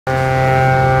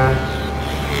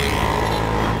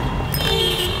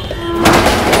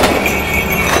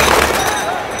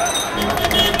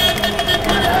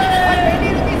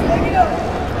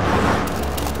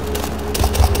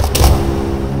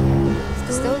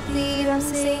தீரம்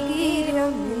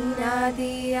செய்கிறோம்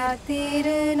நாதியா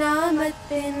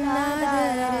திருநாமத்தின்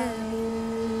ஆதரவில்.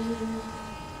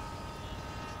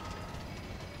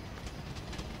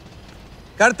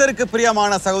 கர்த்தருக்கு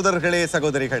பிரியமான சகோதரர்களே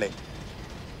சகோதரிகளே,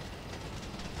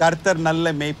 கர்த்தர்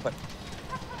நல்ல மேய்ப்பர்.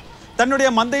 தன்னுடைய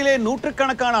மந்தையிலே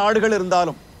நூற்றுக்கணக்கான ஆடுகள்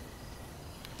இருந்தாலும்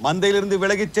மந்தையிலிருந்து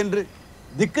விலகிச் சென்று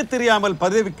திக்கு தெரியாமல்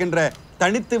பதவிக்கின்ற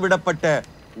தனித்து விடப்பட்ட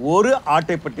ஒரு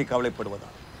ஆட்டை பற்றி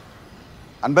கவலைப்படுவதால்.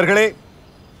 அன்பர்களே,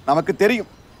 நமக்கு தெரியும்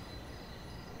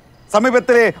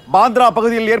சமீபத்திலே பாந்திரா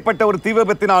பகுதியில் ஏற்பட்ட ஒரு தீ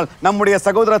விபத்தினால் நம்முடைய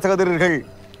சகோதர சகோதரர்கள்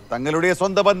தங்களுடைய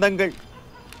சொந்த பந்தங்கள்,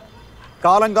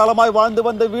 காலங்காலமாய் வாழ்ந்து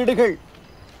வந்த வீடுகள்,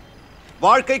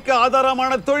 வாழ்க்கைக்கு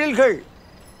ஆதாரமான தொழில்கள்,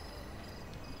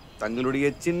 தங்களுடைய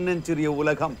சின்னஞ்சிறிய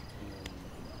உலகம்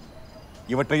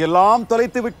இவற்றையெல்லாம்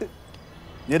தொலைத்துவிட்டு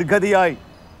நிர்கதியாய்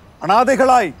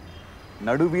அனாதைகளாய்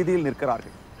நடுவீதியில்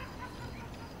நிற்கிறார்கள்.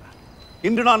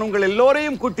 இன்று நான் உங்கள்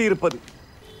எல்லோரையும் கூட்டியிருப்பது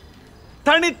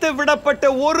தனித்து விடப்பட்ட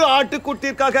ஒரு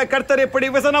ஆட்டுக்குட்டிற்காக கர்த்தர் எப்படி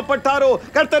விசனப்பட்டாரோ,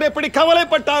 கர்த்தர் எப்படி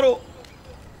கவலைப்பட்டாரோ,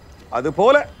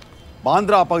 அதுபோல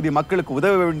பாந்திரா பகுதி மக்களுக்கு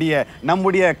உதவ வேண்டிய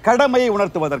நம்முடைய கடமையை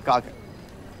உணர்த்துவதற்காக.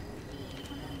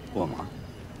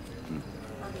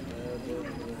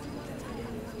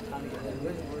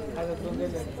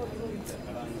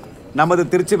 நமது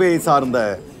திருச்சபையை சார்ந்த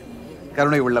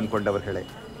கருணை உள்ளம் கொண்டவர்களே,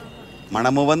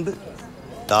 மனமு வந்து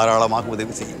தாராளமாக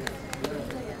உதவி செய்யுங்கள்.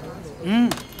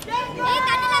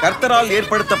 கர்த்தரால்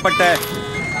ஏற்படுத்தப்பட்ட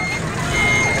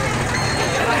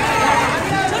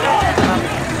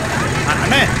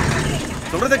அண்ணே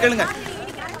சொல்றதை கேளுங்க.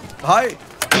 பாய்.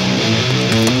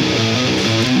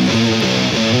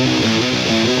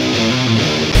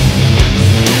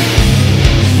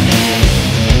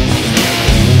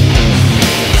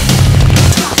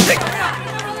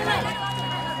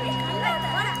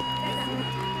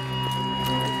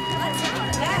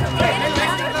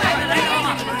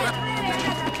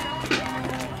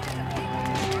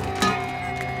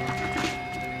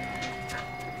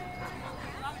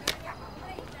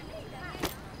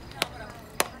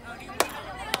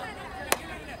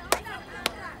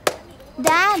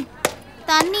 டாட்,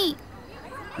 தண்ணி.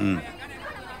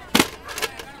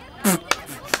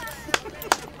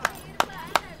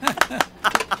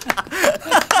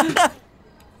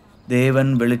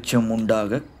 தேவன் வெளிச்சம்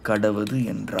உண்டாக கடவுது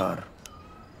என்றார்.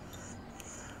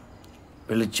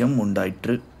 வெளிச்சம்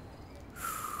உண்டாயிற்று.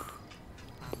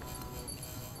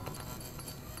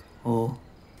 ஓ,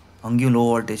 அங்கேயும் லோ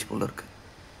வோல்டேஜ் போல இருக்கு.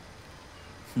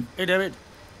 ஏய் டேவிட்,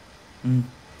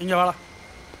 இங்கே வாடா.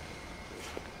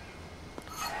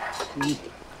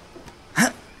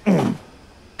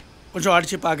 கொஞ்சம்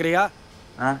அடிச்சு பார்க்குறியா?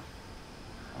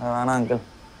 வேணாம் அங்கிள்,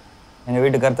 எங்கள்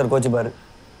வீட்டு கருத்தர் கோச்சு பாரு.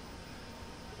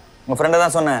 உங்கள் ஃப்ரெண்டை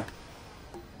தான் சொன்னேன்,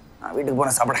 நான் வீட்டுக்கு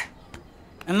போனேன் சாப்பிட.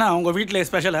 என்ன உங்கள் வீட்டில்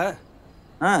ஸ்பெஷலா?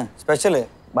 ஸ்பெஷலு,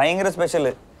 பயங்கர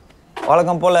ஸ்பெஷலு.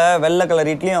 வழக்கம் போல் வெள்ளை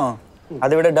கலர் இட்லியும்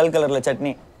அதை விட டல் கலரில்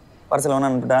சட்னி பார்சல் வேணா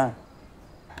அனுப்பிட்டா.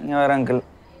 நீங்கள் வேறு அங்கிள்,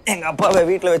 எங்கள் அப்பாவை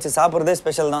வீட்டில் வச்சு சாப்பிட்றதே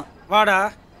ஸ்பெஷல் தான். வாடா,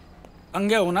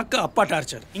 அங்கே உனக்கு அப்பா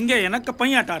டார்ச்சர், இங்கே எனக்கு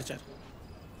பையன் டார்ச்சர்.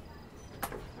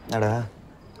 என்னடா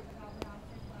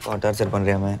டார்ச்சர்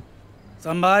பண்ணுறியாமே?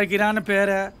 சம்பாதிக்கிறான்னு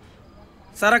பேரை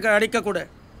சரக்கு அடிக்கக்கூட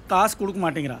காசு கொடுக்க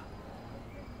மாட்டேங்கிறா.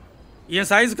 என்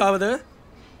சைஸுக்காவது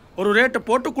ஒரு ரேட்டு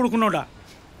போட்டு கொடுக்கணும்டா.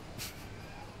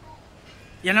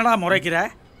 என்னடா முறைக்கிற?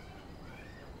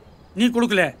 நீ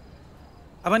கொடுக்கல,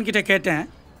 அவன்கிட்ட கேட்டேன்,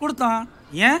 கொடுத்தான்.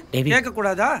 ஏன்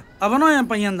கேட்கக்கூடாதா? அவனும்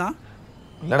என் பையன்தான்.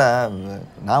 இல்லைடா,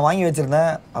 நான் வாங்கி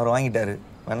வச்சுருந்தேன், அவர் வாங்கிட்டாரு.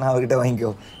 வேணா அவர்கிட்ட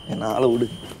வாங்கிக்கோ, என்ன ஆளை விடு.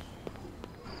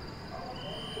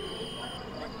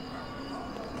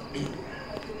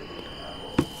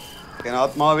 என்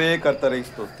ஆத்மாவே கர்த்தரை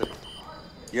ஸ்தோத்திரு,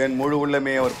 என் முழு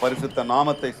உள்ளமே அவர் பரிசுத்த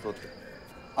நாமத்தை ஸ்தோத்திரு.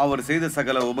 அவர் செய்த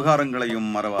சகல உபகாரங்களையும்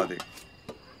மறவாதே.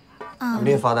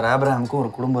 அப்படியே ஃபாதர் ஆபிரகாமுக்கும்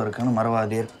ஒரு குடும்பம் இருக்குன்னு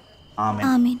மறவாதீர். ஆமென்.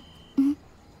 ஆமென்.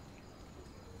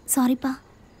 சாரிப்பா.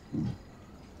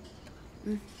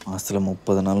 மாதத்தில்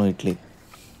 30 நாளும் இட்லி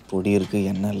பொடி இருக்கு,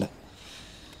 எண்ணெய் இல்லை.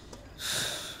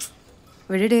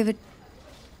 விடு டேவிட்,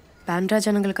 பேண்ட்ரா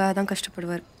ஜனங்களுக்காக தான்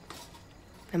கஷ்டப்படுவார்,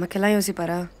 நமக்கெல்லாம்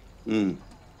யோசிப்பாரா?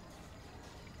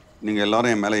 நீங்கள்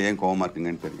எல்லாரும் என் மேலே ஏன் கோவமாக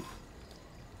இருக்கீங்கன்னு தெரியும்.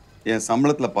 என்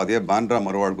சம்பளத்தில் பாதியா பாண்ட்ரா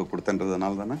மறுவாழ்வு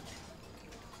கொடுத்தன்றதுனால தானே.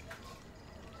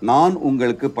 நான்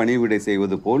உங்களுக்கு பணிவிடை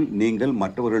செய்வது போல் நீங்கள்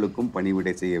மற்றவர்களுக்கும்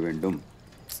பணிவிடை செய்ய வேண்டும்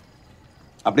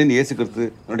அப்படின்னு இயேசு கிறிஸ்து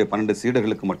என்னுடைய 12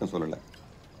 சீடர்களுக்கு மட்டும் சொல்லலை,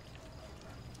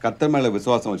 கர்த்தர் மேலே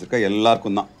விசுவாசம் வச்சுருக்க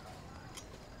எல்லாருக்கும் தான்.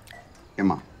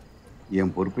 ஏம்மா,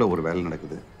 என் பொறுப்பில் ஒரு வேலை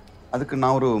நடக்குது, அதுக்கு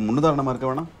நான் ஒரு முன்னுதாரணமாக இருக்க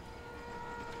வேணாம்?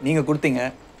 நீங்கள் கொடுத்தீங்க,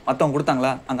 மற்றவங்க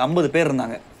கொடுத்தாங்களா? அங்கே 50 பேர்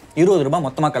இருந்தாங்க, 20 ரூபாய்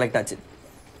மொத்தமாக கலெக்ட் ஆச்சு.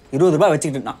 20 ரூபாய்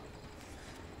வச்சுக்கிட்டு நான்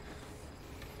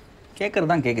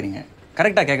கேட்குறது தான் கேட்குறீங்க,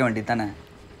 கரெக்டாக கேட்க வேண்டியது தானே.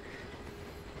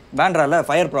 வேண்டாம்ல,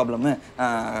 ஃபயர் ப்ராப்ளமு,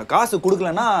 காசு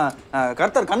கொடுக்கலன்னா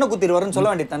கர்த்தர் கண்ணை குத்திடுவாருன்னு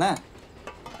சொல்ல வேண்டியது தானே.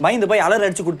 பயந்து போய் அலர்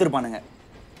அடித்து கொடுத்துருப்பானுங்க.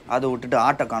 அதை விட்டுட்டு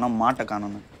ஆட்டை காணோம் மாட்டை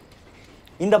காணோன்னு.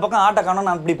 இந்த பக்கம் ஆட்டை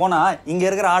காணோன்னு அப்படி போனால் இங்கே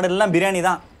இருக்கிற ஆடெல்லாம் பிரியாணி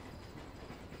தான்.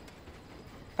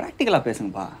 ப்ராக்டிக்கலாக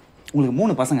பேசுங்கப்பா. உங்களுக்கு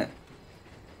 3 பசங்க,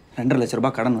 2.5 லட்ச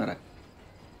ரூபாய் கடன் வேறு,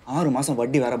 6 மாதம்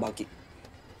வட்டி வேறு பாக்கி.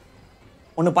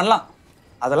 ஒன்று பண்ணலாம்,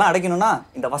 அதெல்லாம் அடைக்கணும்னா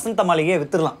இந்த வசந்த மாளிகையை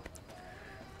வித்துடலாம்.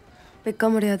 விற்க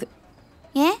முடியாது.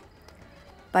 ஏன்?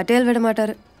 பட்டேல் விட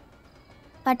மாட்டாரு.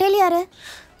 பட்டேல் யாரு?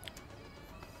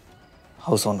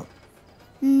 House owner.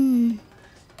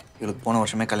 இவளுக்கு போன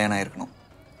வருஷமே கல்யாணம் ஆகிருக்கணும்.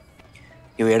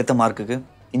 இவ எடுத்த மார்க்குக்கு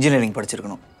இன்ஜினியரிங்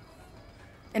படிச்சிருக்கணும்.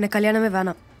 எனக்கு கல்யாணமே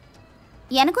வேணாம்.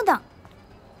 எனக்கும் தான்.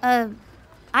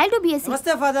 ஐல் டு பிஎஸ்சி.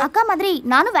 அக்கா மாதிரி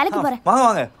நானும் வேலைக்கு போகிறேன். வாங்க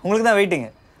வாங்க, உங்களுக்கு தான் வெயிட்டிங்க.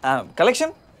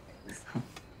 Collection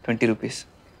 20 rupees.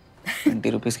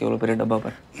 20 rupeesக்கு எவ்வளோ பெரிய டப்பா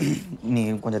பாரு. நீ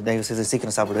கொஞ்சம் தயவு செய்து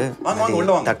சீக்கிரம் சாப்பிடு.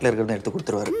 தட்டில் இருக்கிறத எடுத்து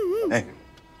கொடுத்துருவாரு.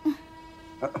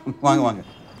 வாங்க வாங்க.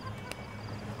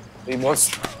 3 balls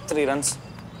 3 runs,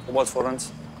 2 balls 4 runs.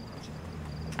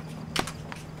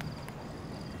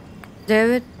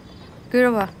 David, கீழே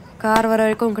வா. கார் வர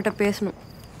வரைக்கும் உங்ககிட்ட பேசணும்.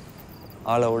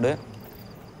 ஆளை விடு,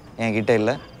 என்கிட்ட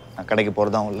இல்லை. நான் கடைக்கு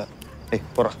போகிறதான் இல்லை.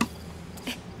 போகிறா.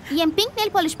 என் பிங்க்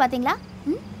நெயில் பாலிஷ் பார்த்தீங்களா?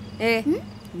 ஏ,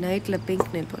 நைட்டில்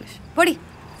பிங்க் நெயில் பாலிஷ் போடி.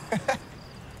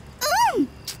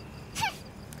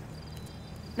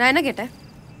 நான் என்ன கேட்டேன்?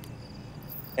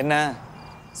 என்ன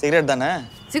சிகரெட் தானே?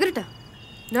 சிகரெட்டா?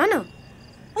 நானா?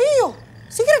 ஐயோ,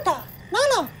 சிகரெட்டா?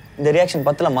 நானா? இந்த ரியாக்ஷன்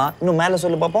பத்தலமா, இன்னும் மேலே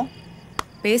சொல்லு பார்ப்போம்.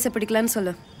 பேச பிடிக்கலன்னு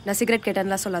சொல்லு. நான் சிகரெட்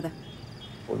கேட்டேன்லாம் சொல்லாத.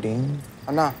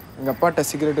 அண்ணா, எங்கள் அப்பாட்ட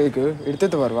சிகரெட் இருக்கு,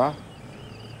 எடுத்துட்டு வருவா.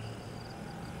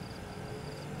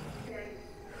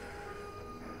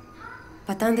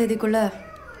 பத்தாம் தேதிக்குள்ள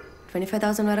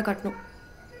 25,000 வேறு கட்டணும்.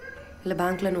 இல்லை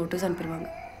பேங்க்கில் நோட்டீஸ் அனுப்பிடுவாங்க.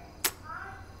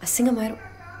 அசிங்கமாயிரும்.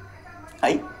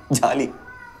 ஐ ஜாலி,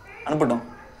 அனுப்பட்டும்.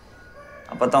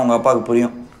 அப்போ தான் உங்கள் அப்பாவுக்கு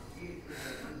புரியும்.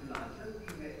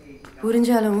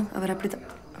 புரிஞ்சாலும் அவர் அப்படிதான்.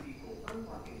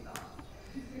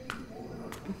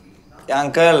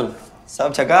 अंकल सब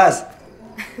चकास.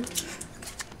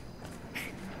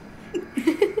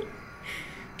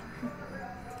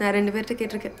 நான் 2 பேர்கிட்ட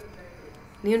கேட்டிருக்கேன்.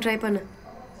 நீயும் ட்ரை பண்ணு.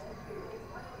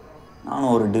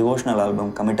 நானும் ஒரு டிவோஷனல்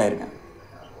ஆல்பம் கமிட் ஆயிருக்கேன்.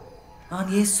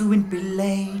 நான் இயேசுவின்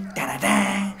பிள்ளை, டரடா,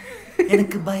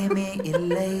 எனக்கு பயமே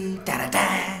இல்லை, டரடா.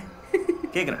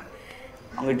 கேட்குறேன்,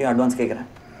 அவங்ககிட்டயும் அட்வான்ஸ் கேட்குறேன்.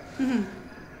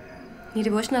 நீ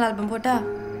டிவோஷனல் ஆல்பம் போட்டா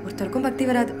ஒருத்தருக்கும் பக்தி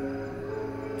வராது,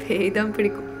 பேய் தான்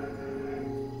பிடிக்கும்.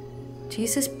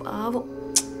 ஜீசஸ் பாவம்.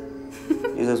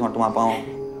 ஜீசஸ் மட்டுமா பாவம்?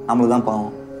 நம்மளுக்கு தான்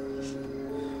பாவம்.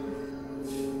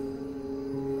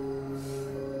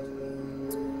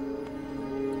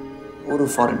 ஒரு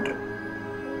ஃபாரின் ட்ரிப்,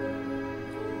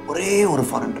 ஒரே ஒரு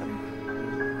ஃபாரின் ட்ரிப்.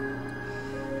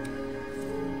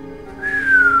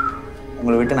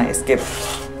 உங்களை விட்டு நான் எஸ்கேப்.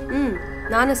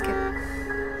 நானும் எஸ்கேப்.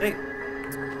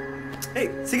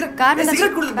 சிகரெட் கார்ல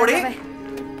சிகரெட் கொடுத்து போடி.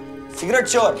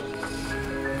 Cigarette sure.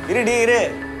 இரு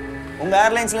உங்க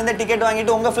ஏர்லைன்ஸ்ல இருந்தே டிக்கெட்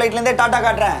வாங்கிட்டு உங்க ஃளைட்ல இருந்தே டாடா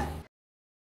காட்டுறேன்.